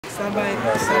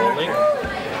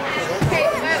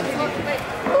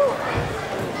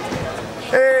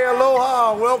Hey,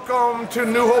 aloha! Welcome to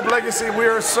New Hope Legacy. We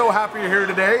are so happy you're here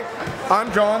today.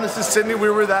 I'm John. This is Sydney.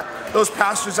 We were those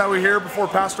pastors that were here before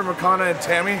Pastor McConna and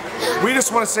Tammy. We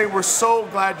just want to say we're so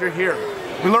glad you're here.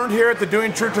 We learned here at the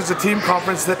Doing Church as a Team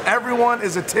conference that everyone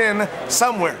is a 10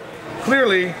 somewhere.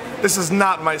 Clearly, this is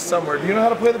not my somewhere. Do you know how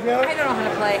to play the piano? I don't know how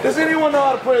to play. Does anyone know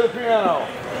how to play the piano?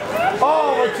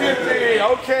 Oh, Mackenzie,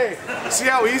 okay. See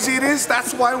how easy it is?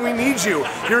 That's why we need you.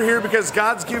 You're here because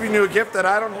God's giving you a gift that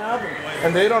I don't have,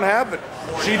 and they don't have, but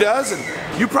she does,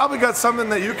 and you probably got something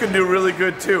that you can do really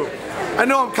good too. I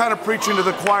know I'm kind of preaching to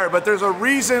the choir, but there's a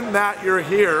reason that you're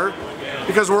here,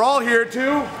 because we're all here to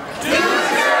do